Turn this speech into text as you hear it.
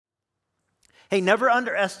Hey, never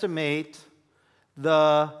underestimate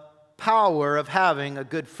the power of having a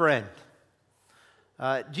good friend.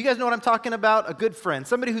 Do you guys know what I'm talking about? A good friend,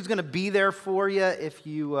 somebody who's going to be there for you if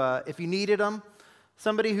you needed them,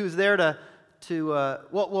 somebody who's there to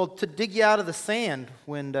dig you out of the sand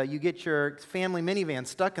when you get your family minivan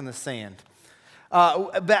stuck in the sand.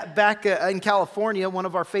 Back in California, one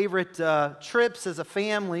of our favorite trips as a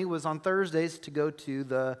family was on Thursdays to go to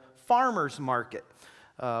the farmers market.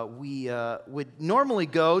 We would normally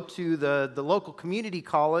go to the local community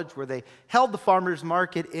college where they held the farmers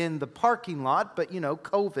market in the parking lot, but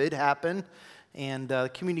COVID happened and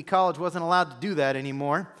community college wasn't allowed to do that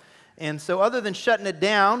anymore. And so other than shutting it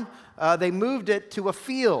down, they moved it to a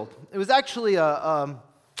field. It was actually a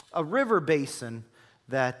river basin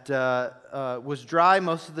that was dry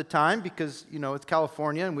most of the time because, it's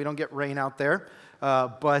California and we don't get rain out there.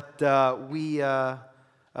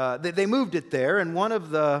 They moved it there, and one of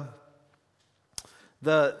the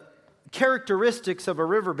characteristics of a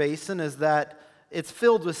river basin is that it's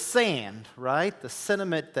filled with sand, right? The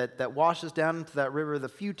sediment that washes down into that river the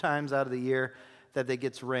few times out of the year that it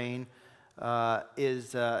gets rain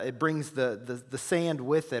it brings the sand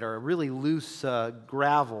with it, or a really loose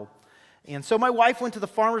gravel. And so my wife went to the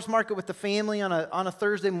farmer's market with the family on a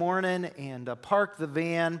Thursday morning and parked the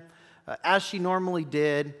van as she normally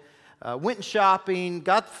did. Went shopping,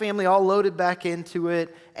 got the family all loaded back into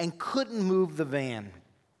it, and couldn't move the van.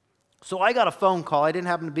 So I got a phone call. I didn't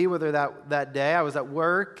happen to be with her that day. I was at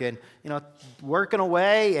work and, working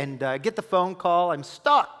away, and get the phone call. I'm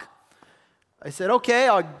stuck. I said, okay,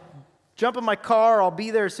 I'll jump in my car. I'll be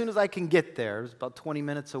there as soon as I can get there. It was about 20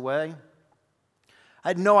 minutes away. I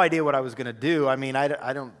had no idea what I was going to do. I mean,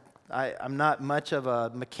 I'm not much of a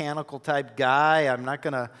mechanical type guy. I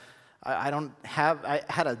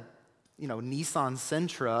had a Nissan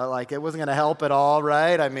Sentra, like it wasn't going to help at all,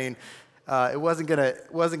 right? I mean, it wasn't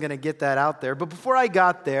going to get that out there. But before I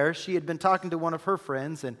got there, she had been talking to one of her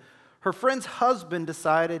friends, and her friend's husband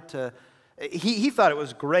decided he thought it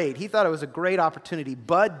was great. He thought it was a great opportunity.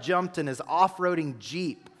 Bud jumped in his off-roading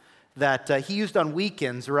Jeep that he used on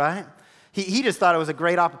weekends, right? He just thought it was a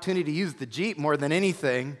great opportunity to use the Jeep more than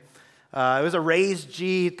anything. It was a raised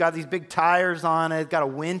Jeep, got these big tires on it, got a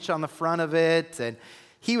winch on the front of it, and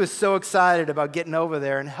he was so excited about getting over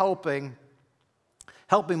there and helping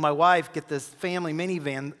my wife get this family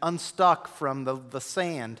minivan unstuck from the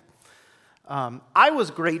sand. I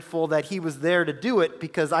was grateful that he was there to do it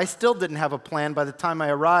because I still didn't have a plan by the time I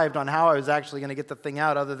arrived on how I was actually going to get the thing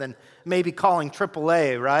out other than maybe calling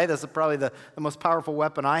AAA, right? That's probably the most powerful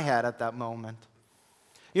weapon I had at that moment.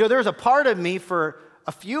 There was a part of me for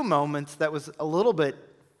a few moments that was a little bit,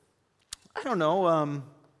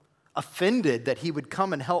 offended that he would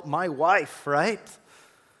come and help my wife, right?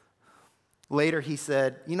 Later he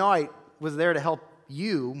said, I was there to help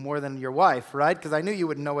you more than your wife, right? Because I knew you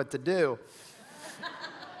wouldn't know what to do.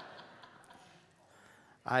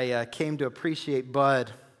 I came to appreciate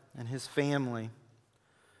Bud and his family.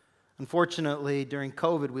 Unfortunately, during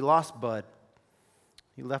COVID, we lost Bud.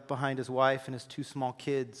 He left behind his wife and his 2 small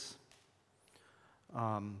kids.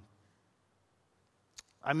 I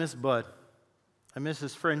miss Bud. I miss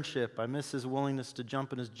his friendship. I miss his willingness to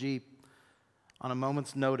jump in his Jeep on a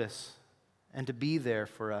moment's notice and to be there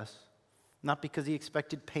for us. Not because he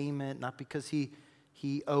expected payment, not because he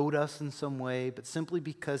owed us in some way, but simply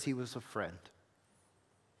because he was a friend.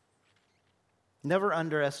 Never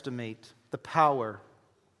underestimate the power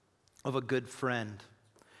of a good friend.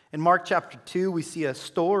 In Mark chapter 2, we see a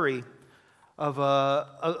story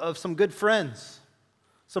of some good friends.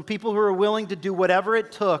 Some people who are willing to do whatever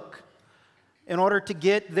it took in order to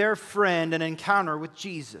get their friend an encounter with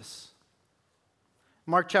Jesus.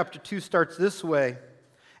 Mark chapter 2 starts this way.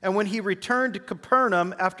 And when he returned to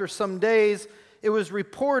Capernaum after some days, it was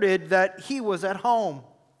reported that he was at home.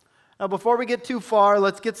 Now, before we get too far,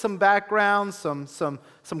 let's get some background, some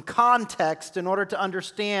context in order to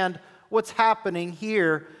understand what's happening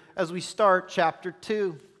here as we start chapter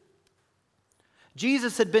 2.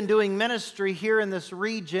 Jesus had been doing ministry here in this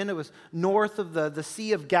region. It was north of the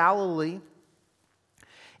Sea of Galilee.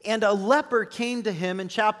 And a leper came to him in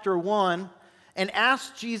chapter 1 and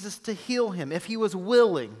asked Jesus to heal him if he was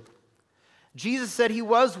willing. Jesus said he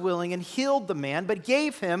was willing and healed the man, but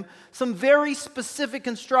gave him some very specific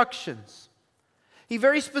instructions. He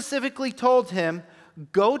very specifically told him,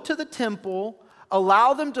 go to the temple,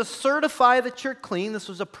 allow them to certify that you're clean. This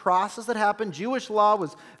was a process that happened. Jewish law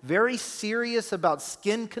was very serious about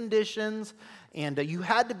skin conditions, and you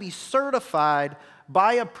had to be certified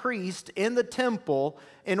by a priest in the temple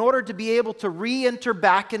in order to be able to re-enter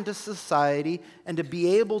back into society and to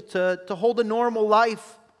be able to hold a normal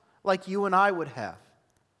life like you and I would have.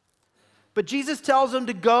 But Jesus tells him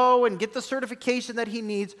to go and get the certification that he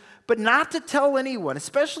needs, but not to tell anyone,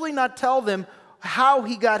 especially not tell them how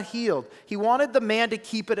he got healed. He wanted the man to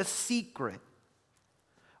keep it a secret.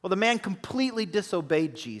 Well, the man completely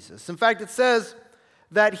disobeyed Jesus. In fact, it says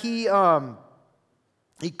that he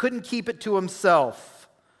couldn't keep it to himself.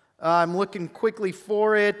 I'm looking quickly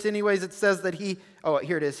for it. Anyways, it says that here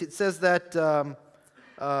it is. It says that,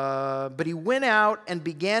 but he went out and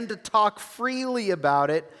began to talk freely about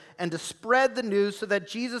it and to spread the news so that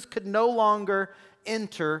Jesus could no longer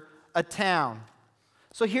enter a town.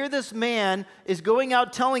 So here this man is going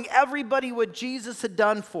out telling everybody what Jesus had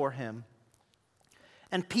done for him.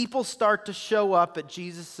 And people start to show up at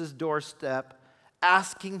Jesus' doorstep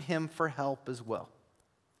asking him for help as well.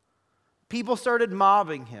 People started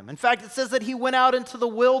mobbing him. In fact, it says that he went out into the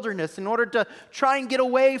wilderness in order to try and get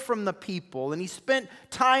away from the people. And he spent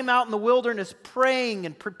time out in the wilderness praying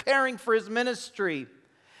and preparing for his ministry.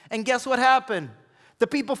 And guess what happened? The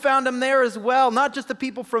people found him there as well. Not just the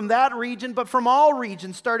people from that region, but from all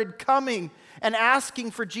regions started coming and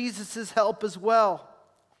asking for Jesus' help as well.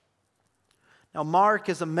 Now, Mark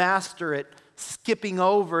is a master at skipping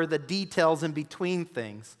over the details in between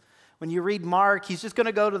things. When you read Mark, he's just going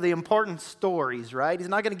to go to the important stories, right? He's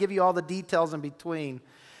not going to give you all the details in between.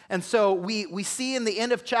 And so we see in the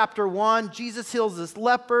end of chapter 1, Jesus heals this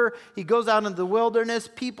leper. He goes out into the wilderness.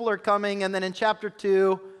 People are coming. And then in chapter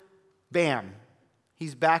 2, bam,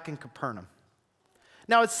 he's back in Capernaum.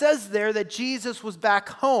 Now, it says there that Jesus was back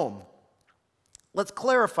home. Let's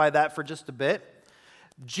clarify that for just a bit.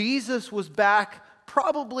 Jesus was back,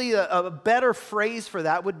 probably a better phrase for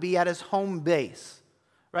that would be at his home base.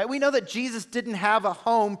 Right? We know that Jesus didn't have a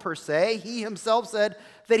home per se. He himself said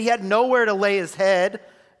that he had nowhere to lay his head,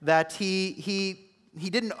 that he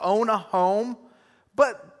didn't own a home.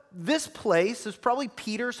 But this place, is probably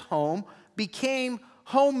Peter's home, became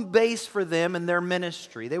home base for them in their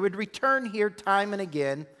ministry. They would return here time and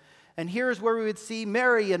again. And here's where we would see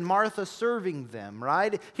Mary and Martha serving them,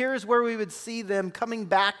 right? Here's where we would see them coming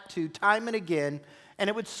back to time and again, and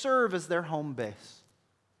it would serve as their home base.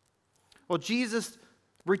 Well, Jesus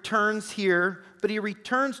returns here, but he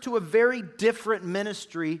returns to a very different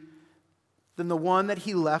ministry than the one that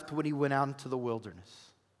he left when he went out into the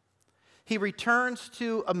wilderness. He returns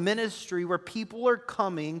to a ministry where people are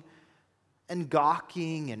coming and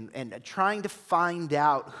gawking and trying to find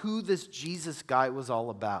out who this Jesus guy was all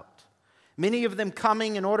about. Many of them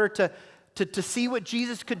coming in order to see what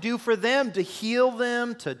Jesus could do for them, to heal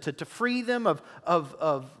them, to free them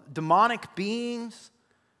of demonic beings.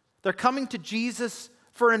 They're coming to Jesus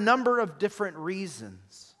for a number of different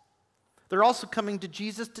reasons. They're also coming to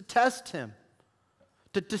Jesus to test him,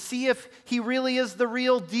 to see if he really is the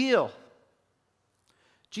real deal.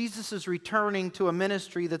 Jesus is returning to a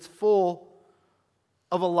ministry that's full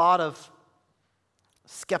of a lot of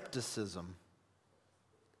skepticism.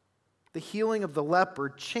 The healing of the leper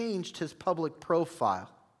changed his public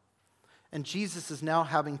profile, and Jesus is now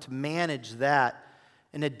having to manage that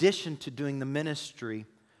in addition to doing the ministry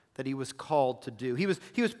that he was called to do. He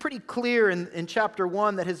was pretty clear in chapter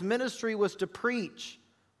 1 that his ministry was to preach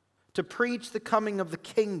the coming of the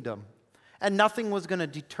kingdom, and nothing was going to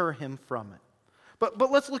deter him from it.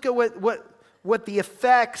 But let's look at what the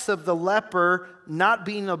effects of the leper not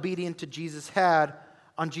being obedient to Jesus had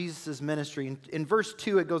on Jesus' ministry. In verse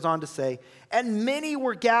 2, it goes on to say, "And many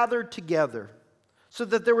were gathered together, so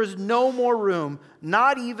that there was no more room,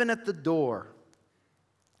 not even at the door.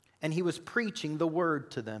 And he was preaching the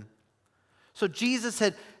word to them." So Jesus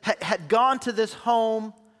had gone to this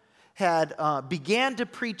home, had began to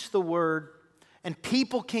preach the word, and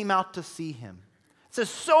people came out to see him. It says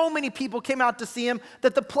so many people came out to see him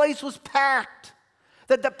that the place was packed,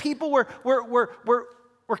 that the people were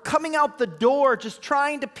coming out the door just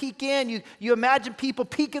trying to peek in. You imagine people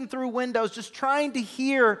peeking through windows just trying to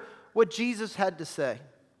hear what Jesus had to say.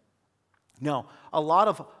 No, a lot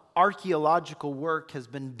of archaeological work has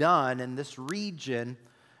been done in this region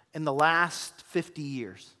in the last 50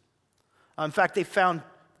 years. In fact, they found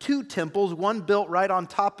 2 temples, one built right on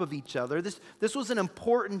top of each other. This was an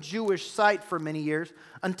important Jewish site for many years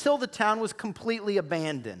until the town was completely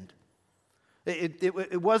abandoned.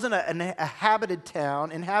 It wasn't an inhabited town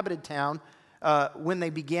when they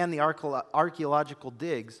began the archaeological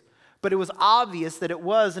digs, but it was obvious that it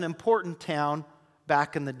was an important town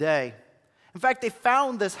back in the day. In fact, they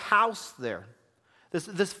found this house there,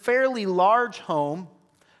 this fairly large home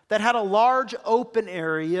that had a large open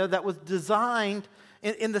area that was designed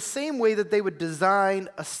in the same way that they would design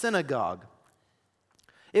a synagogue.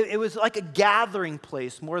 It was like a gathering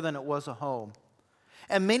place more than it was a home.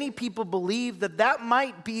 And many people believe that that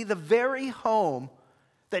might be the very home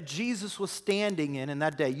that Jesus was standing in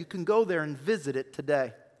that day. You can go there and visit it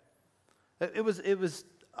today. It was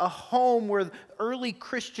a home where early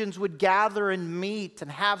Christians would gather and meet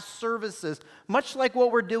and have services, much like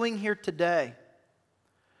what we're doing here today.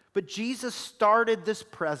 But Jesus started this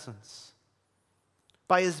presence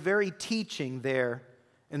by his very teaching there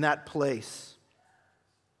in that place.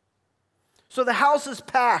 So the house is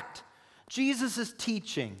packed. Jesus is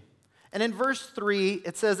teaching. And in verse 3,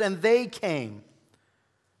 it says, "And they came,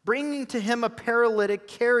 bringing to him a paralytic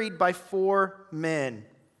carried by 4 men.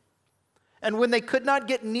 And when they could not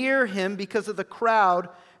get near him because of the crowd,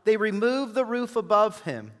 they removed the roof above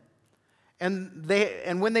him. And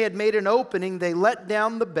when they had made an opening, they let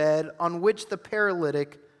down the bed on which the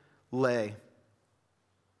paralytic lay."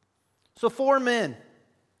 So 4 men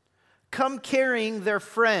come carrying their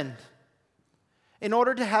friend in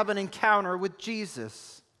order to have an encounter with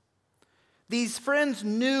Jesus. These friends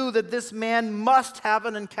knew that this man must have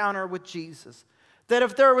an encounter with Jesus. That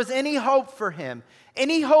if there was any hope for him,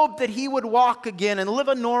 any hope that he would walk again and live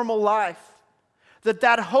a normal life,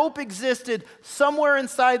 that hope existed somewhere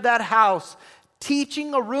inside that house,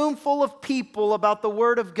 teaching a room full of people about the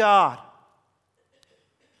Word of God.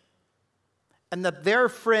 And that their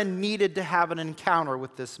friend needed to have an encounter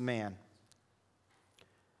with this man.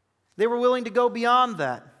 They were willing to go beyond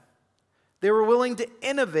that. They were willing to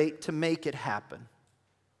innovate to make it happen.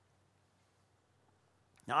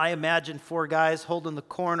 Now, I imagine 4 guys holding the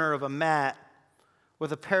corner of a mat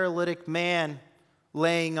with a paralytic man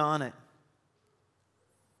laying on it.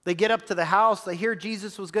 They get up to the house, they hear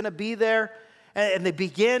Jesus was going to be there, and they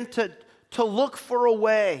begin to look for a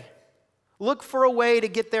way. Look for a way to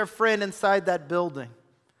get their friend inside that building.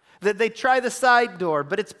 They try the side door,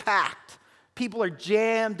 but it's packed. People are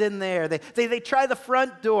jammed in there. They try the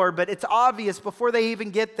front door, but it's obvious before they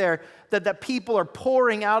even get there that people are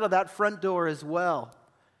pouring out of that front door as well.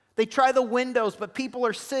 They try the windows, but people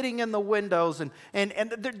are sitting in the windows, and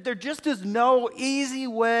there just is no easy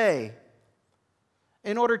way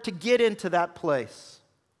in order to get into that place.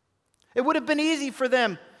 It would have been easy for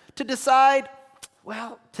them to decide,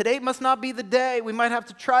 well, today must not be the day. We might have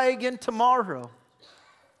to try again tomorrow.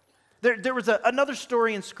 There was another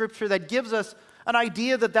story in Scripture that gives us an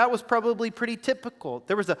idea that was probably pretty typical.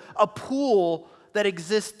 There was a pool that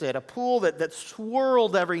existed, a pool that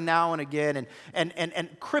swirled every now and again,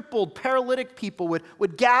 and crippled, paralytic people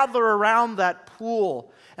would gather around that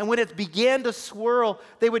pool. And when it began to swirl,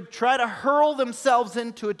 they would try to hurl themselves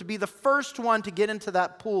into it to be the first one to get into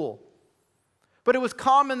that pool. But it was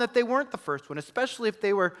common that they weren't the first one, especially if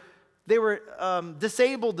they were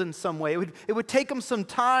disabled in some way. It would take them some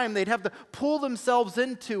time. They'd have to pull themselves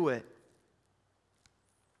into it.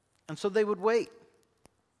 And so they would wait.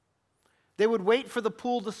 They would wait for the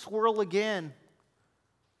pool to swirl again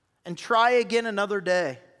and try again another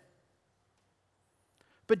day.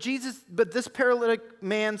 But this paralytic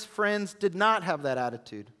man's friends did not have that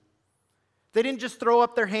attitude. They didn't just throw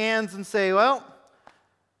up their hands and say, well,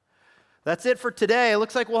 that's it for today. It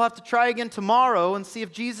looks like we'll have to try again tomorrow and see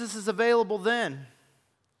if Jesus is available then.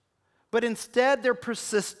 But instead, they're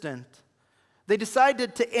persistent. They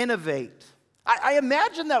decided to innovate. I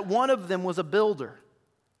imagine that one of them was a builder.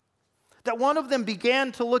 That one of them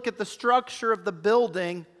began to look at the structure of the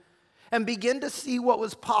building and begin to see what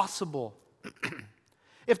was possible.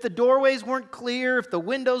 If the doorways weren't clear, if the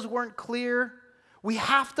windows weren't clear, we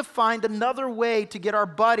have to find another way to get our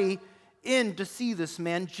buddy in to see this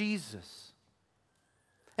man, Jesus.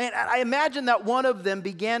 And I imagine that one of them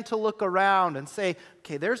began to look around and say,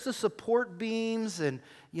 okay, there's the support beams, and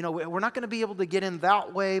we're not going to be able to get in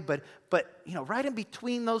that way, but right in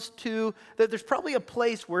between those two, there's probably a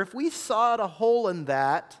place where if we sawed a hole in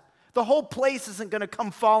that, the whole place isn't going to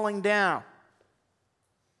come falling down.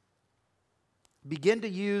 Begin to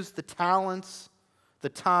use the talents, the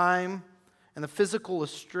time, and the physical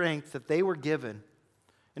strength that they were given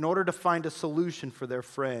in order to find a solution for their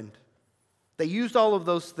friend. They used all of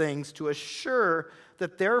those things to assure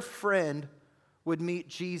that their friend would meet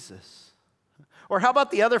Jesus. Or how about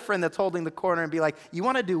the other friend that's holding the corner and be like, you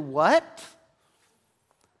want to do what?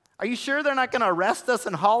 Are you sure they're not going to arrest us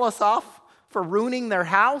and haul us off for ruining their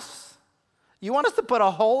house? You want us to put a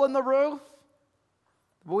hole in the roof?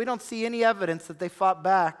 But we don't see any evidence that they fought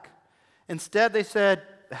back. Instead, they said,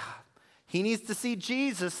 he needs to see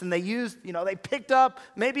Jesus, and they picked up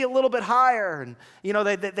maybe a little bit higher, and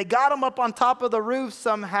they got him up on top of the roof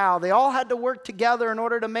somehow. They all had to work together in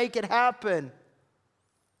order to make it happen.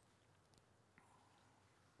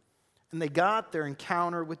 And they got their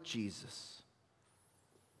encounter with Jesus.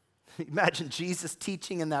 Imagine Jesus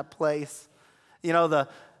teaching in that place. You know, the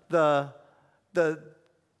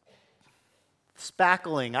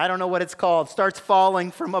spackling, I don't know what it's called, starts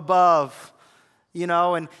falling from above,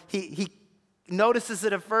 and he notices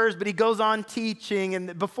it at first, but he goes on teaching,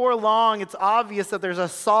 and before long, it's obvious that there's a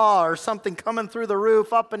saw or something coming through the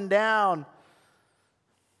roof up and down.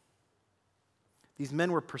 These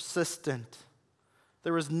men were persistent.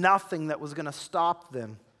 There was nothing that was going to stop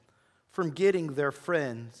them from getting their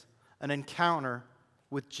friends an encounter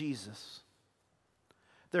with Jesus.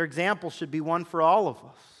 Their example should be one for all of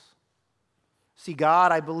us. See,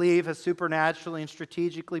 God, I believe, has supernaturally and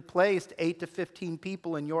strategically placed 8 to 15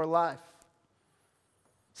 people in your life.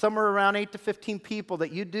 Somewhere around 8 to 15 people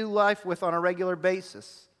that you do life with on a regular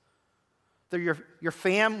basis. They're your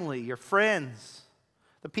family, your friends,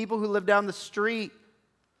 the people who live down the street,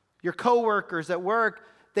 your coworkers at work.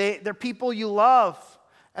 They're people you love.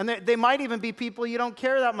 And they might even be people you don't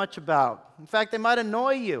care that much about. In fact, they might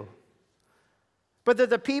annoy you. But they're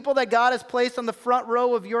the people that God has placed on the front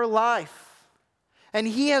row of your life. And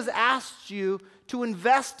He has asked you to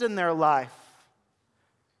invest in their life,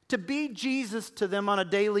 to be Jesus to them on a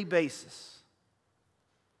daily basis.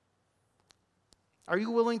 Are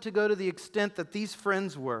you willing to go to the extent that these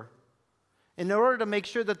friends were in order to make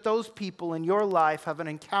sure that those people in your life have an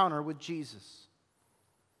encounter with Jesus?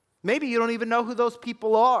 Maybe you don't even know who those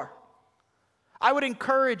people are. I would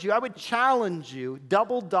encourage you, I would challenge you,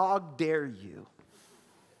 double dog dare you,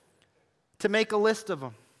 to make a list of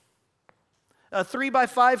them. A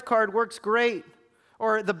 3x5 card works great.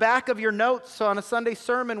 Or the back of your notes on a Sunday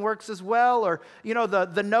sermon works as well. Or,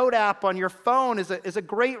 the note app on your phone is a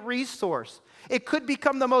great resource. It could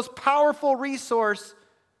become the most powerful resource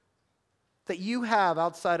that you have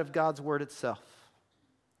outside of God's Word itself.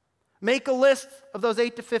 Make a list of those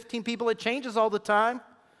 8 to 15 people. It changes all the time.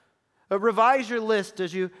 Revise your list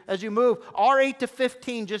as you move. Our 8 to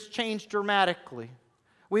 15 just changed dramatically.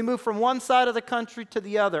 We moved from one side of the country to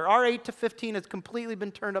the other. Our 8 to 15 has completely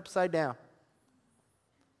been turned upside down.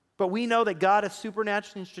 But we know that God has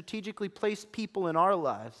supernaturally and strategically placed people in our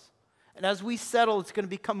lives. And as we settle, it's going to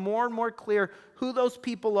become more and more clear who those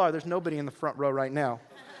people are. There's nobody in the front row right now.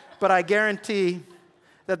 But I guarantee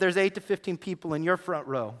that there's 8 to 15 people in your front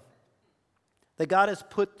row that God has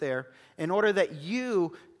put there in order that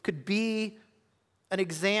you could be an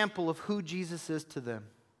example of who Jesus is to them.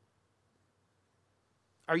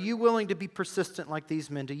 Are you willing to be persistent like these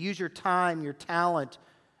men, to use your time, your talent,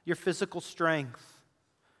 your physical strength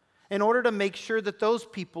in order to make sure that those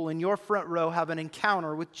people in your front row have an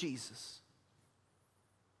encounter with Jesus?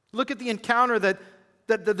 Look at the encounter that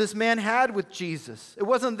this man had with Jesus. It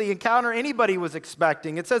wasn't the encounter anybody was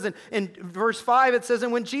expecting. It says in verse 5, it says,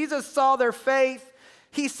 "And when Jesus saw their faith,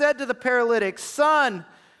 He said to the paralytic, 'Son,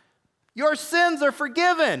 your sins are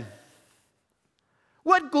forgiven.'"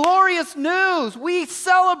 What glorious news! We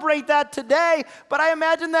celebrate that today, but I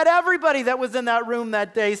imagine that everybody that was in that room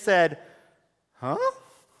that day said, "Huh?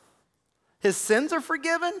 His sins are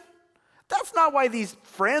forgiven?" That's not why these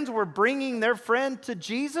friends were bringing their friend to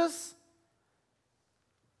Jesus.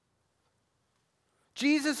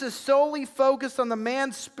 Jesus is solely focused on the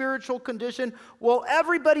man's spiritual condition while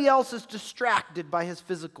everybody else is distracted by his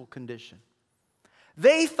physical condition.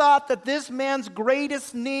 They thought that this man's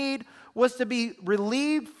greatest need was to be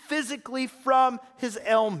relieved physically from his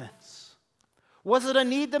ailments. Was it a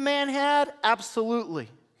need the man had? Absolutely.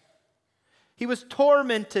 He was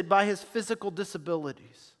tormented by his physical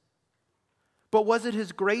disabilities. But was it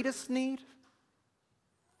his greatest need?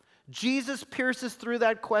 Jesus pierces through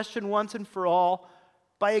that question once and for all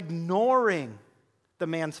by ignoring the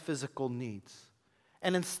man's physical needs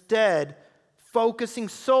and instead focusing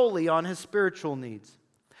solely on his spiritual needs.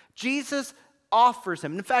 Jesus offers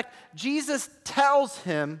him. In fact, Jesus tells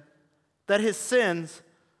him that his sins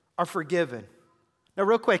are forgiven. Now,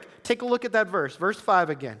 real quick, take a look at that verse. Verse 5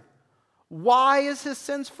 again. Why is his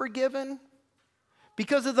sins forgiven?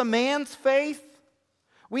 Because of the man's faith?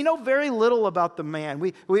 We know very little about the man.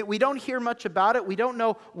 We don't hear much about it. We don't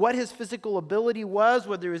know what his physical ability was,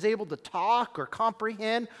 whether he was able to talk or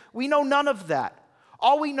comprehend. We know none of that.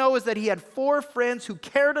 All we know is that he had 4 friends who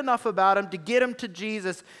cared enough about him to get him to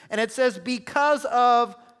Jesus. And it says Jesus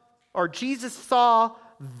saw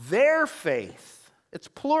their faith. It's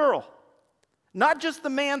plural. Not just the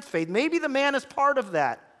man's faith. Maybe the man is part of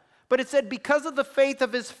that. But it said because of the faith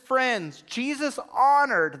of his friends, Jesus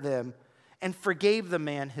honored them and forgave the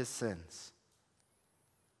man his sins.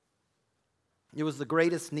 It was the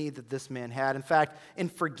greatest need that this man had. In fact, in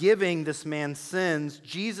forgiving this man's sins,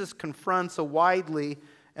 Jesus confronts a widely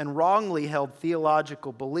and wrongly held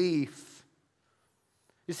theological belief.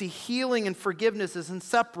 You see, healing and forgiveness is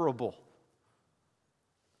inseparable.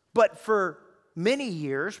 But for many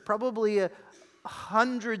years, probably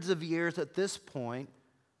hundreds of years at this point,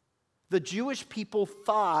 the Jewish people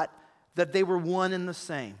thought that they were one and the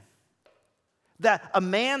same. That a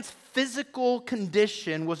man's physical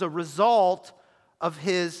condition was a result of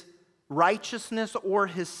his righteousness or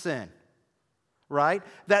his sin, right?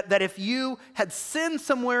 That if you had sinned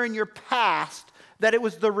somewhere in your past, that it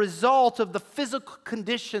was the result of the physical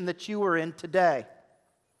condition that you were in today.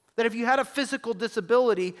 That if you had a physical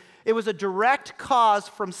disability, it was a direct cause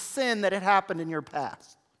from sin that had happened in your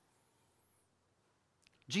past.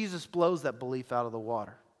 Jesus blows that belief out of the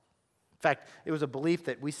water. In fact, it was a belief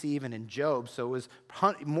that we see even in Job, so it was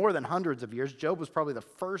more than hundreds of years. Job was probably the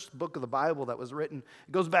first book of the Bible that was written.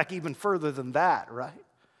 It goes back even further than that, right?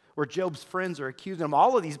 Where Job's friends are accusing him.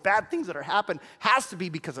 All of these bad things that are happening has to be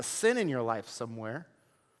because of sin in your life somewhere.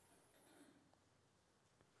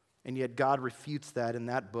 And yet God refutes that in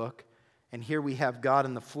that book. And here we have God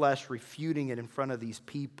in the flesh refuting it in front of these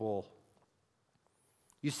people.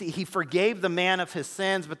 You see, he forgave the man of his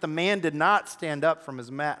sins, but the man did not stand up from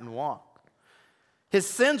his mat and walk. His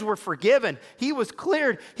sins were forgiven. He was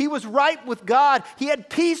cleared. He was right with God. He had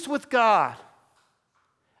peace with God.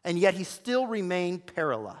 And yet he still remained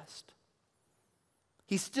paralyzed.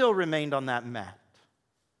 He still remained on that mat.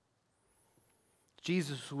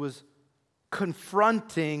 Jesus was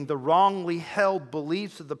confronting the wrongly held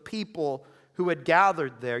beliefs of the people who had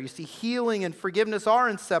gathered there. You see, healing and forgiveness are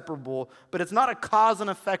inseparable, but it's not a cause and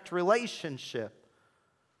effect relationship.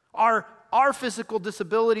 Our physical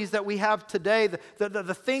disabilities that we have today,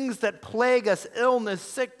 the things that plague us, illness,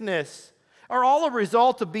 sickness, are all a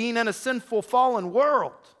result of being in a sinful, fallen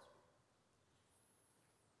world.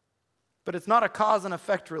 But it's not a cause and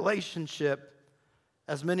effect relationship,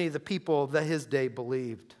 as many of the people of his day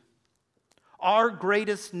believed. Our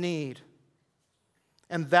greatest need,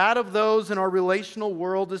 and that of those in our relational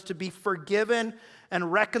world, is to be forgiven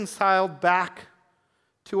and reconciled back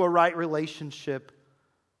to a right relationship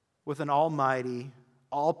with an almighty,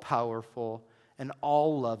 all-powerful, and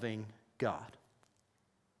all-loving God.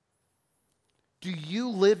 Do you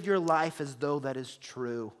live your life as though that is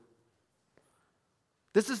true?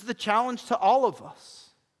 This is the challenge to all of us.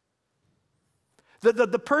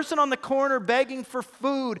 The person on the corner begging for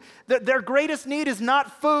food, their greatest need is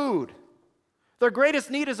not food. Their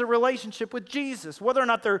greatest need is a relationship with Jesus. Whether or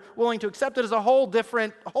not they're willing to accept it is a whole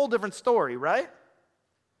different story, right?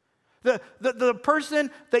 The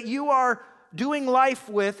person that you are doing life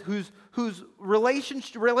with, whose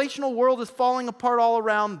relational world is falling apart all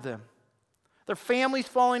around them. Their family's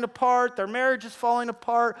falling apart, their marriage is falling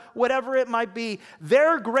apart, whatever it might be.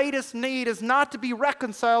 Their greatest need is not to be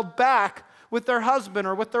reconciled back with their husband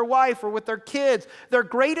or with their wife or with their kids. Their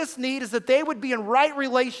greatest need is that they would be in right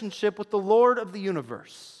relationship with the Lord of the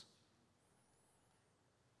universe.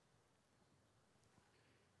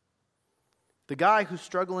 The guy who's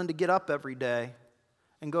struggling to get up every day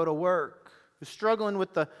and go to work, who's struggling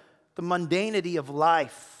with the mundanity of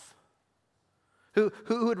life, who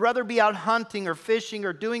would rather be out hunting or fishing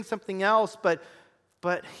or doing something else, but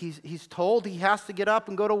he's told he has to get up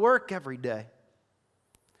and go to work every day.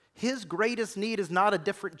 His greatest need is not a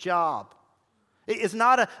different job. It is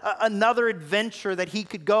not another adventure that he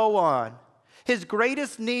could go on. His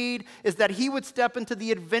greatest need is that he would step into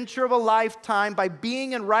the adventure of a lifetime by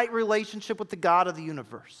being in right relationship with the God of the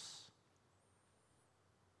universe.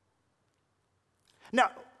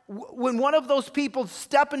 Now, when one of those people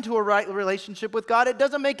step into a right relationship with God, it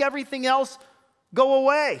doesn't make everything else go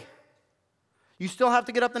away. You still have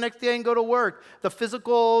to get up the next day and go to work. The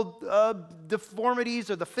physical deformities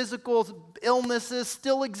or the physical illnesses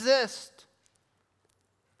still exist.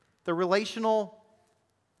 The relational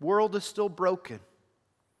world is still broken.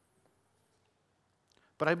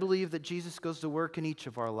 But I believe that Jesus goes to work in each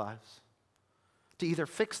of our lives to either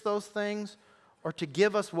fix those things or to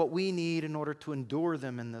give us what we need in order to endure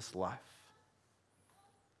them in this life.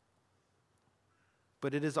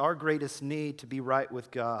 But it is our greatest need to be right with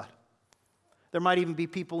God. There might even be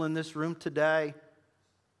people in this room today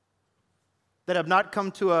that have not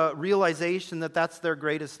come to a realization that that's their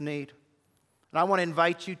greatest need. And I want to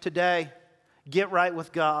invite you today, get right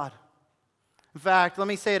with God. In fact, let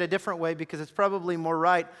me say it a different way because it's probably more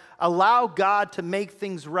right. Allow God to make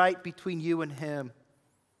things right between you and Him.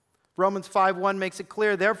 Romans 5:1 makes it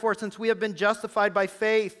clear, therefore, since we have been justified by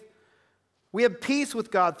faith, we have peace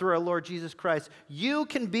with God through our Lord Jesus Christ. You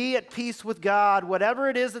can be at peace with God, whatever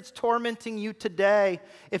it is that's tormenting you today.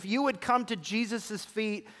 If you would come to Jesus'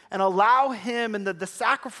 feet and allow Him and the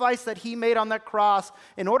sacrifice that He made on that cross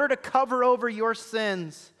in order to cover over your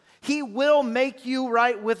sins, He will make you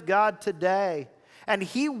right with God today. And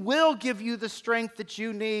He will give you the strength that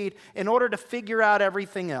you need in order to figure out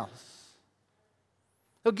everything else.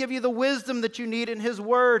 He'll give you the wisdom that you need in His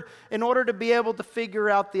Word in order to be able to figure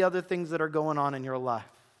out the other things that are going on in your life.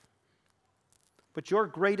 But your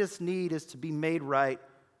greatest need is to be made right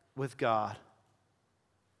with God.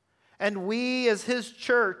 And we as His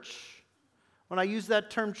church, when I use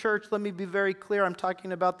that term church, let me be very clear. I'm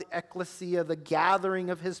talking about the ecclesia, the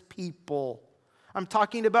gathering of His people. I'm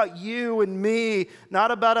talking about you and me,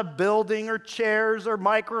 not about a building or chairs or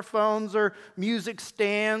microphones or music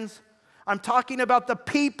stands. I'm talking about the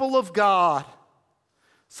people of God.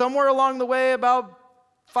 Somewhere along the way, about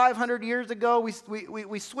 500 years ago,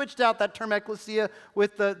 we switched out that term ecclesia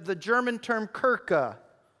with the German term Kirche,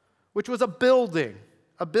 which was a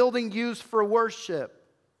building used for worship.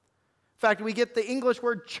 In fact, we get the English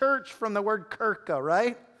word church from the word Kirche,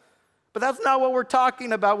 right? But that's not what we're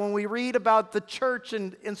talking about when we read about the church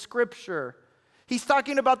in Scripture. He's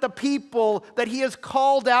talking about the people that He has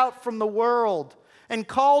called out from the world and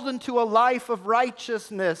called into a life of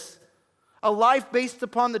righteousness, a life based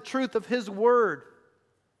upon the truth of His Word.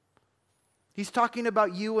 He's talking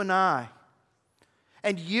about you and I.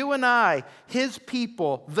 And you and I, His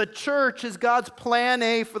people, the church is God's plan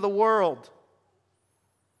A for the world.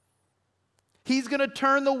 He's going to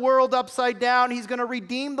turn the world upside down. He's going to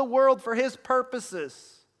redeem the world for His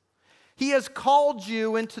purposes. He has called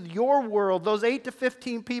you into your world, those 8 to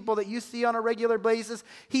 15 people that you see on a regular basis.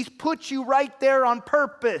 He's put you right there on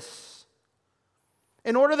purpose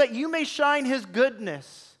in order that you may shine His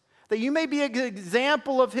goodness, that you may be an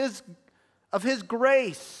example of His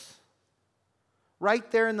grace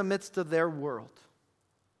right there in the midst of their world.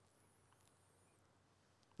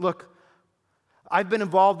 Look, I've been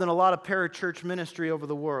involved in a lot of parachurch ministry over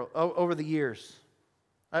the years.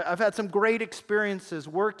 I've had some great experiences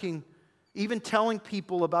working, even telling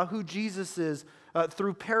people about who Jesus is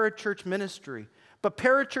through parachurch ministry. But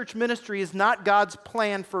parachurch ministry is not God's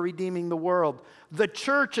plan for redeeming the world. The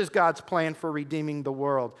church is God's plan for redeeming the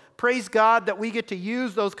world. Praise God that we get to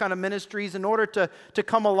use those kind of ministries in order to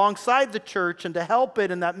come alongside the church and to help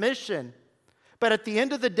it in that mission. But at the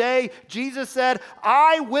end of the day, Jesus said,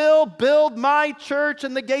 I will build my church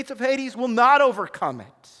and the gates of Hades will not overcome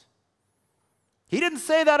it. He didn't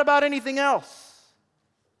say that about anything else.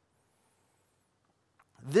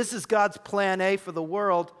 This is God's plan A for the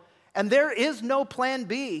world, and there is no plan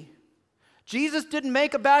B. Jesus didn't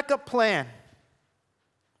make a backup plan.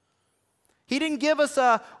 He didn't give us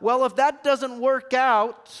if that doesn't work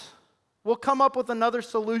out, we'll come up with another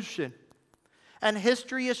solution. And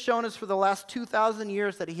history has shown us for the last 2,000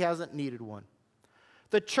 years that He hasn't needed one.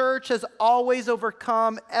 The church has always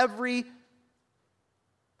overcome every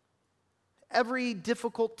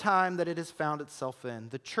difficult time that it has found itself in.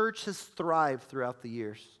 The church has thrived throughout the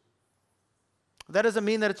years. That doesn't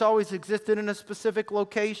mean that it's always existed in a specific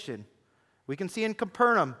location. We can see in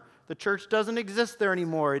Capernaum, the church doesn't exist there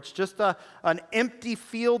anymore. It's just an empty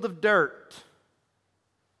field of dirt.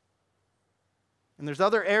 And there's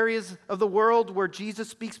other areas of the world where Jesus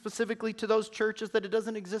speaks specifically to those churches that it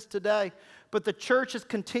doesn't exist today. But the church has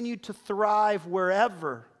continued to thrive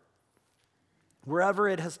wherever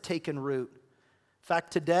it has taken root. In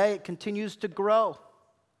fact, today it continues to grow.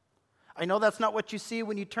 I know that's not what you see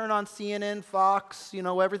when you turn on CNN, Fox,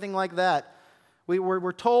 everything like that.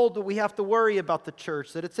 We're told that we have to worry about the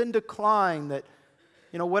church, that it's in decline, that,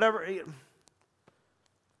 whatever.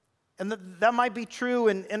 And that might be true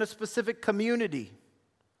in a specific community,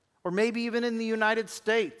 or maybe even in the United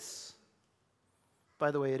States.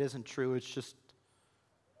 By the way, it isn't true.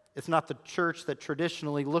 It's not the church that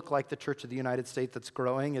traditionally look like the Church of the United States that's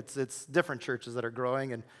growing. It's different churches that are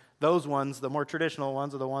growing, and those ones, the more traditional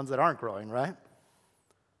ones, are the ones that aren't growing, right?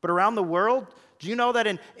 But around the world, do you know that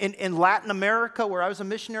in Latin America, where I was a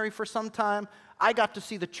missionary for some time, I got to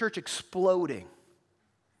see the church exploding.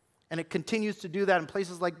 And it continues to do that in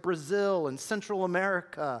places like Brazil and Central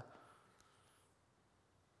America.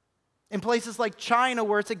 In places like China,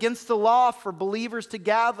 where it's against the law for believers to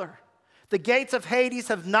gather. The gates of Hades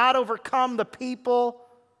have not overcome the people,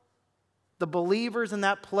 the believers in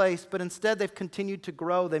that place, but instead they've continued to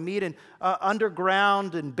grow. They meet in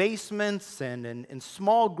underground and basements and in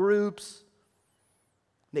small groups.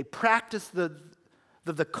 They practice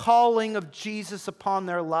the calling of Jesus upon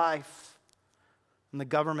their life. And the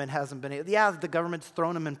government hasn't been able. Yeah, the government's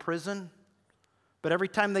thrown them in prison. But every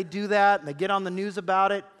time they do that and they get on the news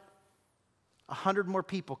about it, 100 more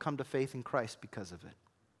people come to faith in Christ because of it.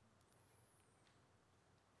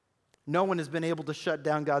 No one has been able to shut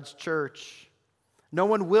down God's church. No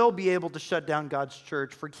one will be able to shut down God's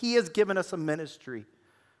church, for He has given us a ministry.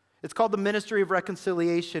 It's called the ministry of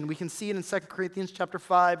reconciliation. We can see it in 2 Corinthians chapter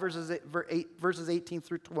 5, verses 18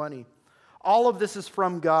 through 20. All of this is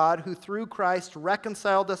from God, who through Christ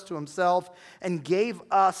reconciled us to himself and gave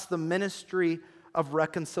us the ministry of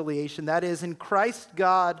reconciliation. That is, in Christ,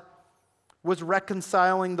 God was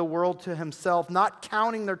reconciling the world to himself, not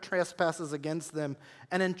counting their trespasses against them,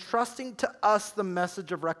 and entrusting to us the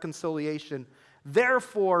message of reconciliation.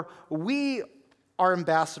 Therefore, we are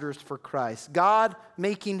ambassadors for Christ. God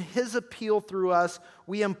making his appeal through us,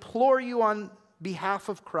 we implore you on behalf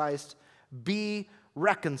of Christ, be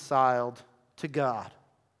reconciled to God.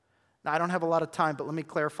 Now, I don't have a lot of time, but let me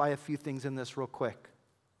clarify a few things in this real quick.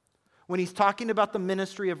 When he's talking about the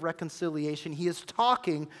ministry of reconciliation, he is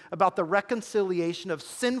talking about the reconciliation of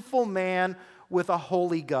sinful man with a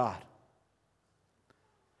holy God.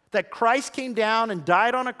 That Christ came down and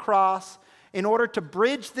died on a cross in order to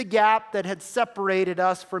bridge the gap that had separated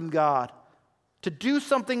us from God, to do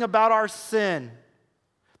something about our sin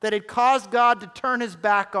that had caused God to turn his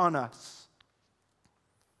back on us.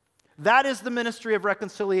 That is the ministry of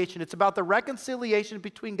reconciliation. It's about the reconciliation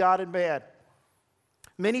between God and man.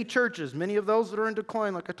 Many churches, many of those that are in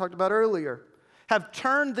decline, like I talked about earlier, have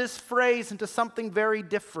turned this phrase into something very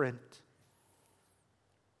different.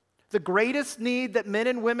 The greatest need that men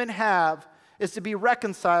and women have is to be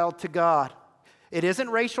reconciled to God. It isn't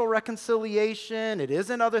racial reconciliation. It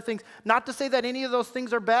isn't other things. Not to say that any of those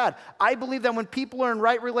things are bad. I believe that when people are in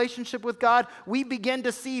right relationship with God, we begin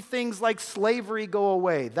to see things like slavery go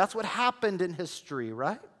away. That's what happened in history,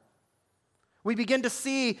 right? We begin to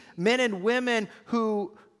see men and women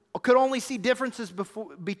who could only see differences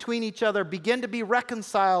between each other begin to be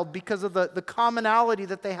reconciled because of the commonality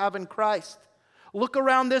that they have in Christ. Look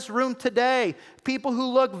around this room today. People who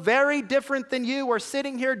look very different than you are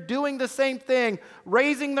sitting here doing the same thing,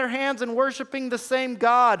 raising their hands and worshiping the same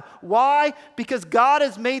God. Why? Because God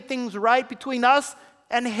has made things right between us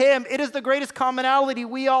and him. It is the greatest commonality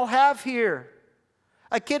we all have here.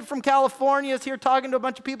 A kid from California is here talking to a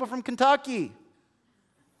bunch of people from Kentucky.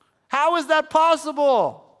 How is that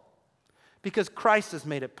possible? Because Christ has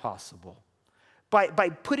made it possible. By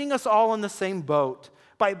putting us all in the same boat.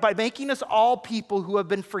 By making us all people who have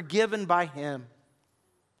been forgiven by him.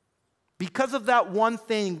 Because of that one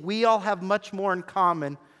thing, we all have much more in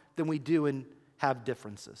common than we do and have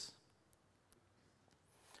differences.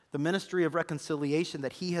 The ministry of reconciliation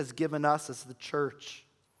that he has given us as the church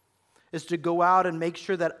is to go out and make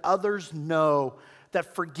sure that others know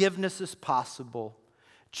that forgiveness is possible.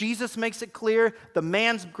 Jesus makes it clear the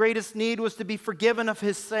man's greatest need was to be forgiven of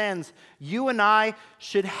his sins. You and I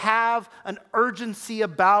should have an urgency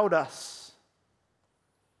about us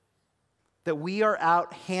that we are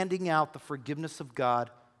out handing out the forgiveness of God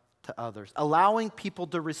to others, allowing people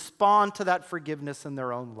to respond to that forgiveness in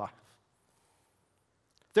their own life.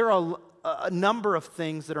 There are a number of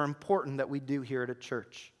things that are important that we do here at a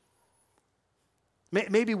church.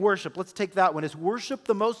 Maybe worship. Let's take that one. Is worship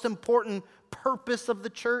the most important purpose of the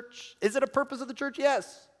church? Is it a purpose of the church?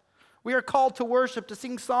 Yes. We are called to worship, to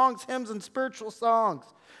sing songs, hymns, and spiritual songs,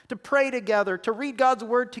 to pray together, to read God's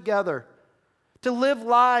word together, to live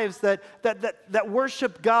lives that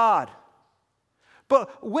worship God.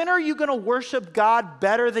 But when are you going to worship God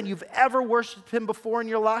better than you've ever worshiped him before in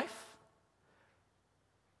your life?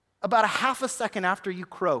 About a half a second after you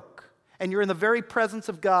croak and you're in the very presence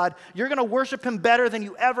of God, you're going to worship him better than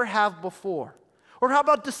you ever have before. Or how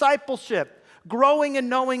about discipleship? Growing and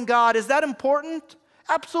knowing God. Is that important?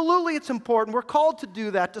 Absolutely it's important. We're called to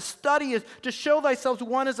do that, to study it, to show thyself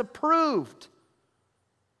one is approved.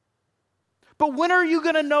 But when are you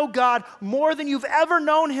going to know God more than you've ever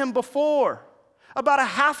known him before? About a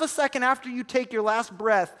half a second after you take your last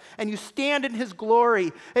breath and you stand in his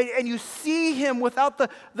glory and you see him without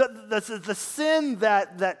the sin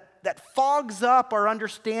that fogs up our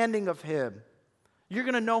understanding of him, you're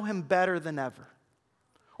going to know him better than ever.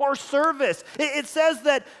 Or service. It says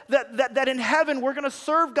that in heaven we're going to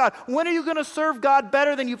serve God. When are you going to serve God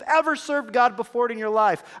better than you've ever served God before in your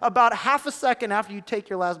life? About half a second after you take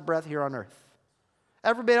your last breath here on earth.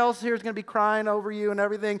 Everybody else here is going to be crying over you and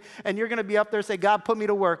everything, and you're going to be up there and say, God, put me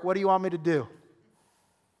to work. What do you want me to do?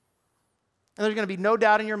 And there's going to be no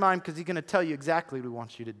doubt in your mind because he's going to tell you exactly what he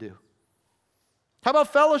wants you to do. How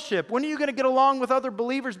about fellowship? When are you going to get along with other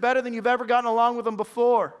believers better than you've ever gotten along with them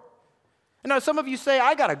before? You know, some of you say,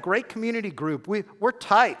 I got a great community group. We're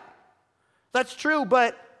tight. That's true,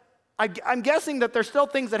 but I'm guessing that there's still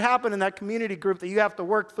things that happen in that community group that you have to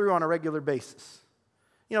work through on a regular basis.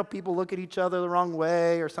 You know, people look at each other the wrong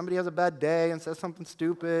way, or somebody has a bad day and says something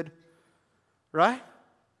stupid, right?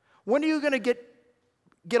 When are you going to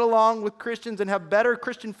get along with Christians and have better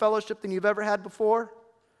Christian fellowship than you've ever had before?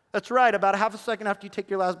 That's right, about a half a second after you take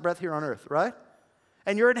your last breath here on earth, right?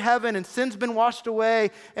 And you're in heaven and sin's been washed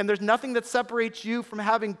away and there's nothing that separates you from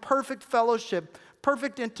having perfect fellowship,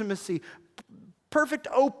 perfect intimacy, perfect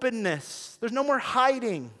openness. There's no more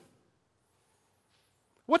hiding.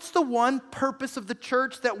 What's the one purpose of the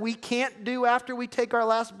church that we can't do after we take our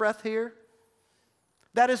last breath here?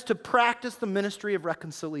 That is to practice the ministry of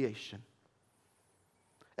reconciliation.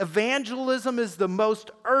 Evangelism is the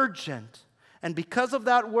most urgent, and because of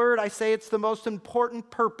that word, I say it's the most important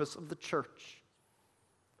purpose of the church.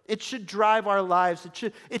 It should drive our lives.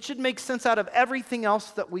 It should make sense out of everything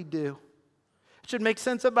else that we do. It should make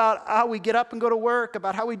sense about how we get up and go to work,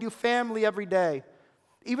 about how we do family every day,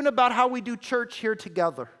 even about how we do church here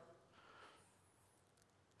together.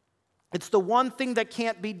 It's the one thing that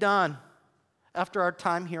can't be done after our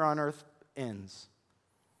time here on earth ends.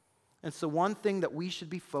 It's the one thing that we should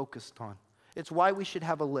be focused on. It's why we should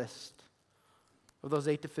have a list of those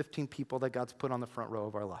 8 to 15 people that God's put on the front row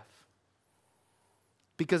of our life.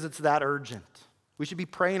 Because it's that urgent. We should be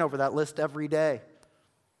praying over that list every day.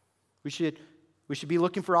 We should be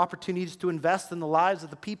looking for opportunities to invest in the lives of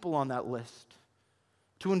the people on that list.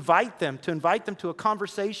 To invite them to a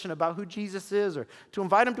conversation about who Jesus is, or to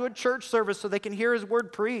invite them to a church service so they can hear his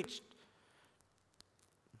word preached.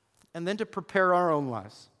 And then to prepare our own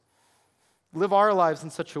lives. Live our lives in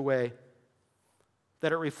such a way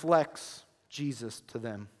that it reflects Jesus to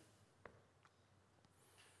them.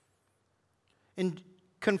 In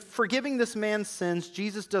forgiving this man's sins,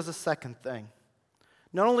 Jesus does a second thing.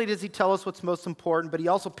 Not only does he tell us what's most important, but he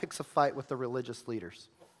also picks a fight with the religious leaders.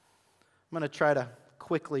 I'm going to try to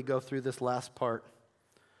quickly go through this last part.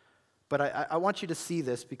 But I want you to see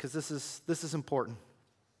this because this is important.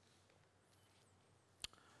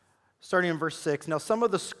 Starting in verse 6, now some of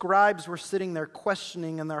the scribes were sitting there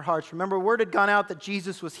questioning in their hearts. Remember, word had gone out that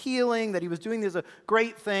Jesus was healing, that he was doing these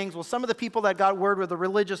great things. Well, some of the people that got word were the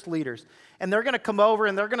religious leaders. And they're going to come over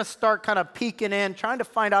and they're going to start kind of peeking in, trying to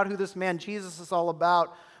find out who this man Jesus is all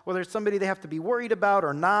about, whether it's somebody they have to be worried about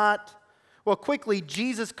or not. Well, quickly,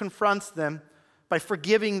 Jesus confronts them by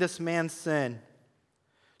forgiving this man's sin.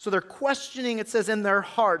 So they're questioning, it says, in their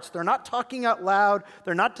hearts. They're not talking out loud.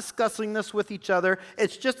 They're not discussing this with each other.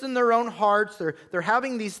 It's just in their own hearts. They're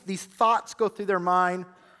having these thoughts go through their mind.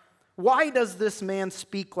 Why does this man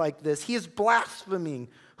speak like this? He is blaspheming.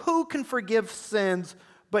 Who can forgive sins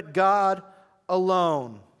but God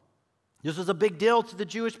alone? This was a big deal to the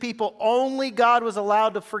Jewish people. Only God was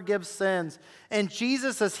allowed to forgive sins. And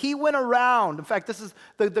Jesus, as he went around, in fact, this is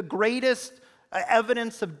the greatest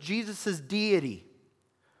evidence of Jesus' deity,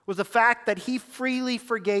 was the fact that he freely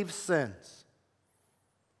forgave sins.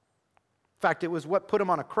 In fact, it was what put him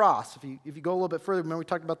on a cross. If you go a little bit further, remember we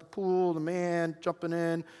talked about the pool, the man jumping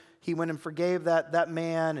in. He went and forgave that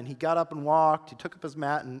man, and he got up and walked. He took up his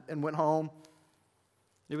mat and went home.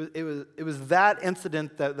 It was that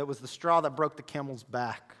incident that was the straw that broke the camel's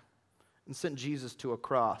back and sent Jesus to a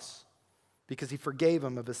cross because he forgave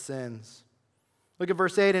him of his sins. Look at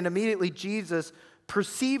verse 8, and immediately Jesus,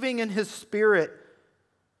 perceiving in his spirit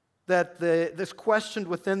that this questioned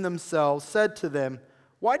within themselves, said to them,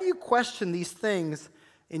 why do you question these things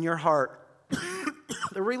in your heart?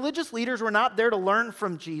 The religious leaders were not there to learn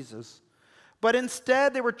from Jesus, but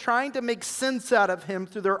instead they were trying to make sense out of him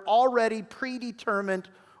through their already predetermined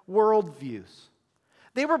worldviews.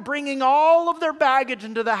 They were bringing all of their baggage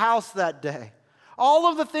into the house that day. All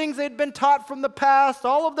of the things they'd been taught from the past,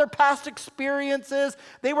 all of their past experiences,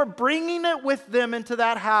 they were bringing it with them into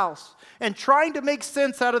that house and trying to make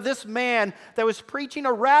sense out of this man that was preaching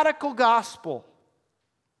a radical gospel.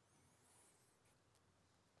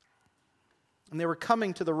 And they were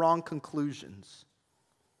coming to the wrong conclusions.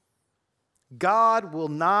 God will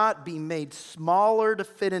not be made smaller to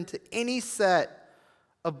fit into any set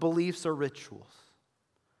of beliefs or rituals.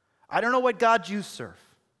 I don't know what God you serve.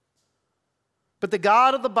 But the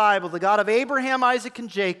God of the Bible, the God of Abraham, Isaac, and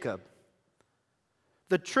Jacob,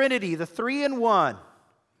 the Trinity, the three in one,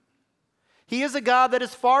 he is a God that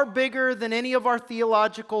is far bigger than any of our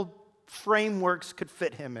theological frameworks could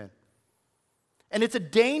fit him in. And it's a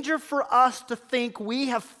danger for us to think we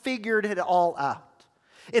have figured it all out.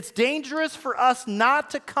 It's dangerous for us not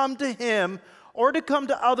to come to him or to come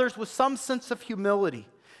to others with some sense of humility,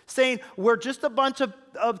 saying we're just a bunch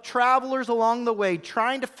of travelers along the way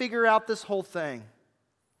trying to figure out this whole thing.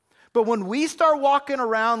 But when we start walking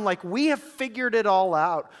around like we have figured it all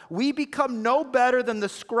out, we become no better than the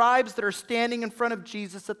scribes that are standing in front of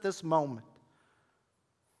Jesus at this moment,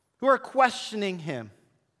 who are questioning him.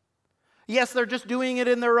 Yes, they're just doing it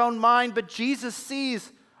in their own mind, but Jesus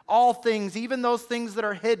sees all things, even those things that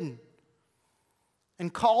are hidden,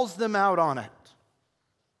 and calls them out on it.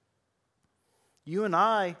 You and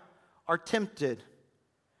I are tempted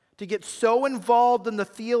to get so involved in the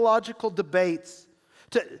theological debates,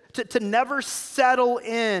 to never settle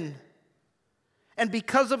in. And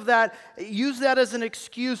because of that, use that as an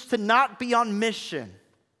excuse to not be on mission.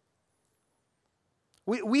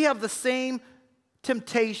 We have the same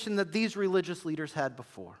temptation that these religious leaders had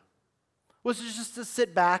before, was just to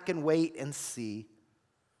sit back and wait and see.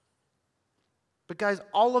 But guys,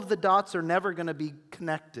 all of the dots are never going to be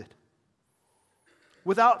connected.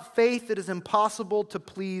 Without faith, it is impossible to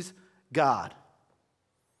please God.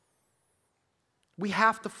 We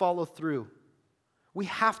have to follow through. We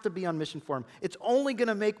have to be on mission for Him. It's only going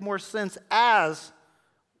to make more sense as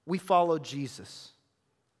we follow Jesus.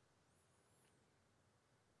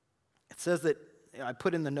 It says that, I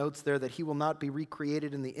put in the notes there, that He will not be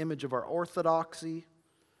recreated in the image of our orthodoxy.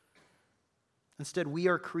 Instead, we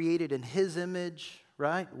are created in His image,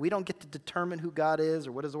 right? We don't get to determine who God is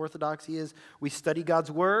or what His orthodoxy is. We study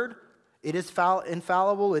God's Word. It is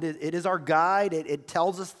infallible. It is our guide. It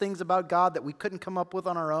tells us things about God that we couldn't come up with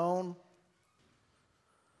on our own.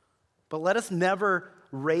 But let us never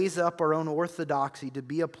raise up our own orthodoxy to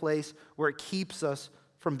be a place where it keeps us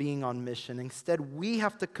from being on mission. Instead, we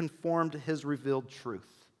have to conform to His revealed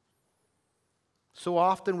truth. So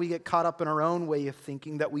often we get caught up in our own way of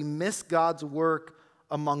thinking that we miss God's work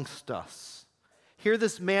amongst us. Here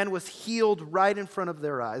this man was healed right in front of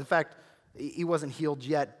their eyes. In fact, he wasn't healed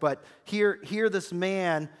yet, but here this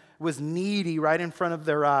man was needy right in front of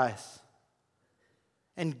their eyes.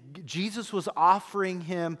 And Jesus was offering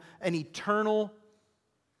him an eternal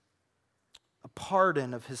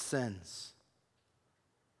pardon of his sins.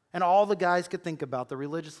 And all the guys could think about, the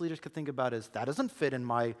religious leaders could think about is, that doesn't fit in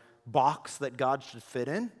my box that God should fit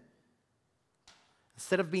in.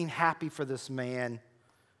 Instead of being happy for this man,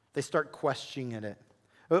 they start questioning it.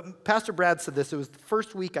 Pastor Brad said this. It was the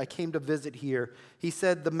first week I came to visit here. He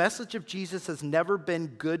said, the message of Jesus has never been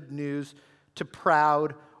good news to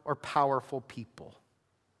proud or powerful people.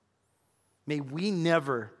 May we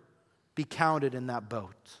never be counted in that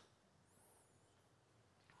boat.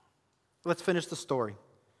 Let's finish the story.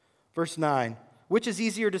 Verse 9. Which is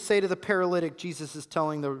easier to say to the paralytic, Jesus is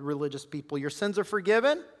telling the religious people, your sins are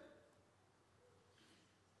forgiven?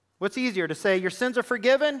 What's easier, to say your sins are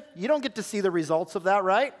forgiven? You don't get to see the results of that,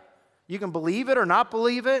 right? You can believe it or not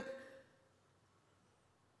believe it.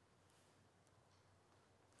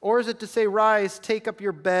 Or is it to say, rise, take up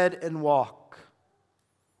your bed and walk?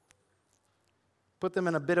 Put them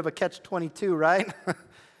in a bit of a catch-22, right?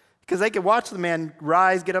 Because they could watch the man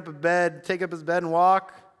rise, get up in bed, take up his bed and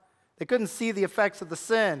walk. They couldn't see the effects of the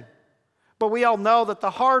sin. But we all know that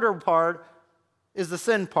the harder part is the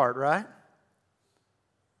sin part, right?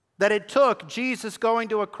 That it took Jesus going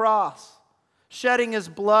to a cross, shedding His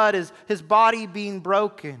blood, his body being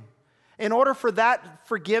broken, in order for that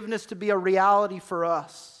forgiveness to be a reality for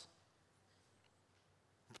us.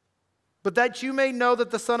 But that you may know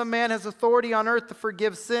that the Son of Man has authority on earth to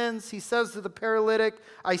forgive sins, He says to the paralytic,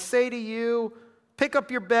 I say to you, pick up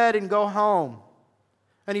your bed and go home.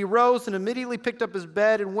 And he rose and immediately picked up his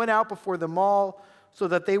bed and went out before them all, so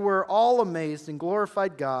that they were all amazed and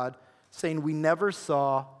glorified God, saying, we never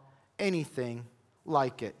saw anything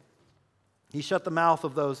like it. He shut the mouth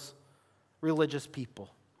of those religious people.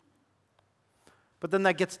 But then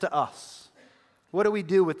that gets to us. What do we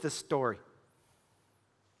do with this story?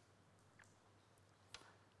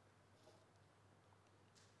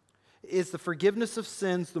 Is the forgiveness of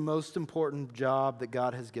sins the most important job that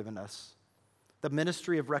God has given us? The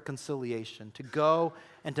ministry of reconciliation, to go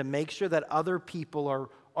and to make sure that other people are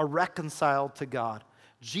reconciled to God.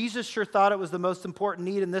 Jesus sure thought it was the most important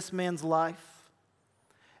need in this man's life.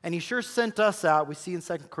 And He sure sent us out, we see in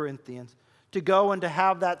 2 Corinthians, to go and to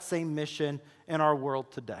have that same mission in our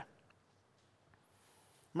world today.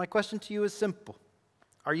 My question to you is simple.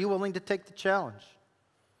 Are you willing to take the challenge?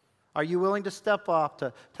 Are you willing to step up,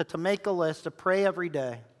 to make a list, to pray every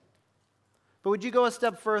day? But would you go a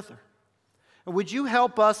step further? And would you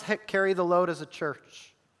help us carry the load as a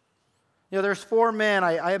church? You know, there's 4 men.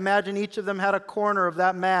 I imagine each of them had a corner of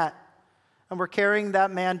that mat, and we're carrying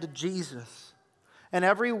that man to Jesus. And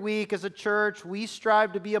every week as a church, we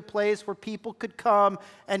strive to be a place where people could come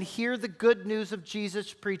and hear the good news of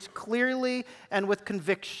Jesus preached clearly and with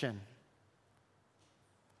conviction.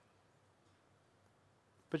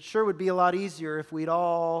 But it sure would be a lot easier if we'd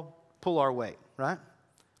all pull our weight, right?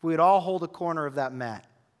 If we'd all hold a corner of that mat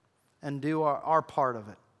and do our part of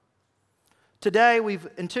it. Today, we've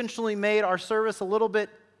intentionally made our service a little bit,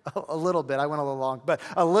 I went a little long, but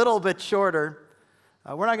a little bit shorter.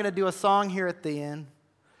 We're not going to do a song here at the end.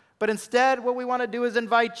 But instead, what we want to do is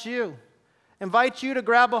invite you. Invite you to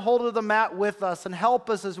grab a hold of the mat with us and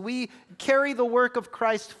help us as we carry the work of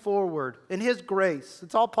Christ forward in His grace.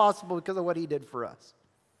 It's all possible because of what He did for us.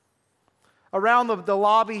 Around the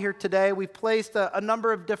lobby here today, we've placed a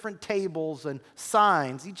number of different tables and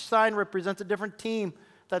signs. Each sign represents a different team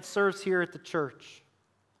that serves here at the church.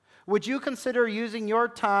 Would you consider using your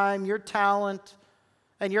time, your talent,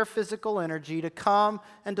 and your physical energy to come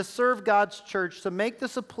and to serve God's church, to make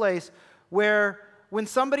this a place where when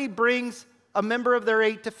somebody brings a member of their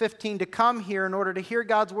 8 to 15 to come here in order to hear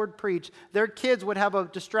God's word preached, their kids would have a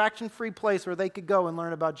distraction-free place where they could go and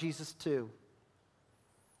learn about Jesus too?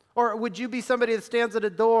 Or would you be somebody that stands at a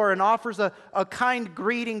door and offers a kind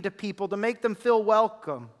greeting to people to make them feel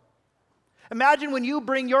welcome? Imagine when you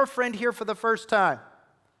bring your friend here for the first time,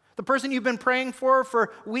 the person you've been praying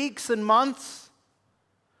for weeks and months.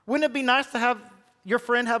 Wouldn't it be nice to have your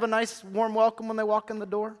friend have a nice warm welcome when they walk in the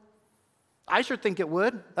door? I sure think it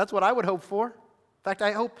would. That's what I would hope for. In fact,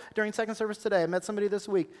 I hope during second service today, I met somebody this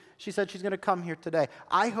week. She said she's going to come here today.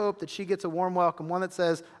 I hope that she gets a warm welcome, one that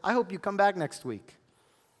says, I hope you come back next week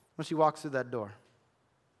when she walks through that door.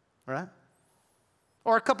 All right?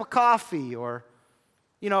 Or a cup of coffee, or,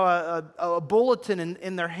 a bulletin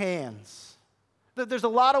in their hands. There's a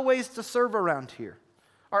lot of ways to serve around here.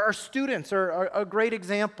 Our students are a great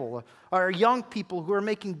example. Our young people who are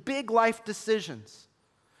making big life decisions.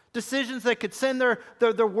 Decisions that could send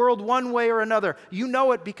their world one way or another. You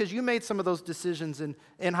know it because you made some of those decisions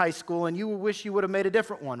in high school, and you wish you would have made a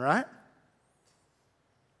different one, right?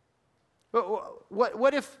 But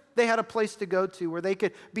what if they had a place to go to where they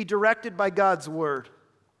could be directed by God's word?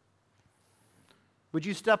 Would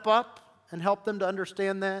you step up and help them to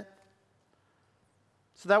understand that?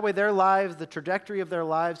 So that way their lives, the trajectory of their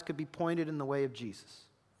lives, could be pointed in the way of Jesus.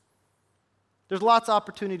 There's lots of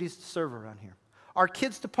opportunities to serve around here. Our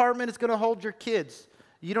kids department is going to hold your kids.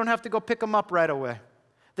 You don't have to go pick them up right away.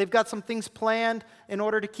 They've got some things planned in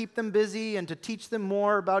order to keep them busy and to teach them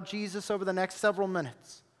more about Jesus over the next several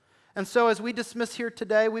minutes. And so as we dismiss here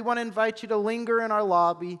today, we want to invite you to linger in our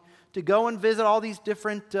lobby, to go and visit all these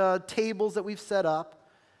different tables that we've set up.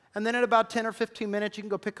 And then in about 10 or 15 minutes, you can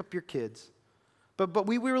go pick up your kids. But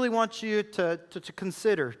we really want you to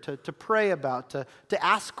consider, to pray about, to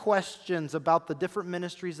ask questions about the different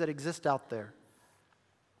ministries that exist out there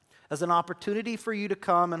as an opportunity for you to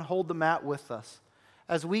come and hold the mat with us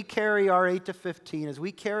as we carry our 8 to 15, as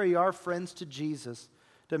we carry our friends to Jesus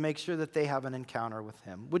to make sure that they have an encounter with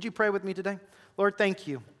Him. Would you pray with me today? Lord, thank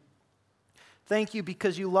you. Thank you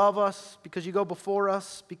because you love us, because you go before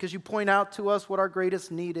us, because you point out to us what our greatest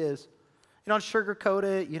need is. You don't sugarcoat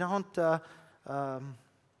it. You don't...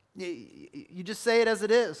 You just say it as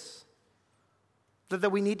it is,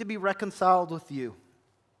 that we need to be reconciled with you.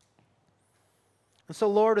 And so,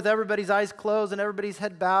 Lord, with everybody's eyes closed and everybody's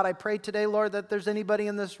head bowed, I pray today, Lord, that there's anybody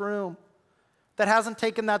in this room that hasn't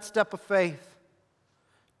taken that step of faith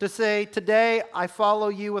to say, today I follow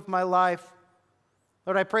you with my life.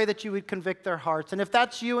 Lord, I pray that you would convict their hearts. And if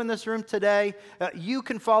that's you in this room today, you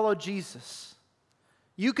can follow Jesus.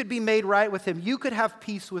 You could be made right with Him. You could have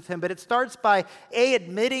peace with Him. But it starts by, A,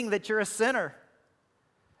 admitting that you're a sinner.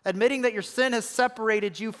 Admitting that your sin has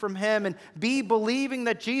separated you from Him. And B, believing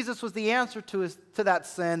that Jesus was the answer to that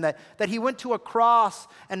sin. That He went to a cross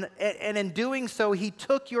and in doing so, He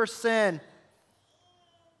took your sin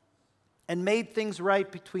and made things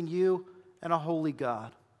right between you and a holy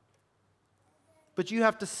God. But you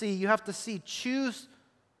have to see, choose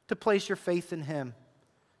to place your faith in Him.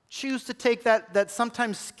 Choose to take that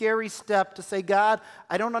sometimes scary step to say, God,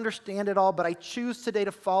 I don't understand it all, but I choose today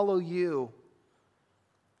to follow you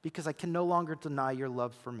because I can no longer deny your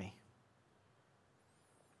love for me.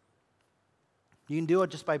 You can do it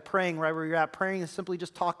just by praying right where you're at. Praying is simply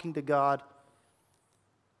just talking to God.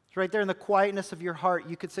 It's right there in the quietness of your heart.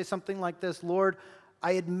 You could say something like this, Lord,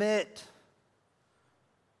 I admit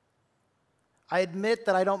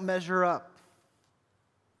that I don't measure up,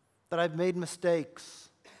 that I've made mistakes.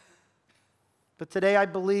 But today I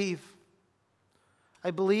believe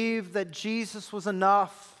that Jesus was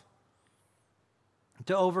enough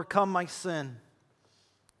to overcome my sin.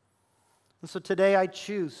 And so today I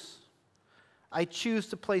choose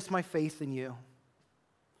to place my faith in you,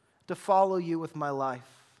 to follow you with my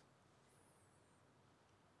life.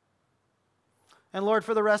 And Lord,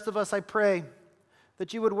 for the rest of us, I pray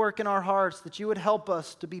that you would work in our hearts, that you would help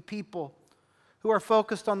us to be people who are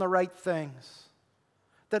focused on the right things,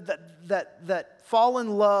 that fall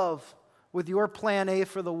in love with your plan A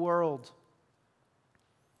for the world,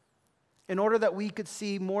 in order that we could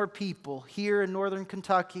see more people here in northern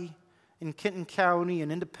Kentucky, in Kenton County,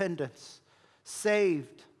 and Independence,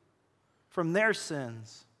 saved from their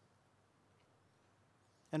sins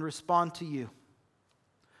and respond to you.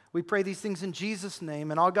 We pray these things in Jesus'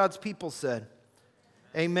 name, and all God's people said,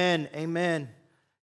 amen, amen.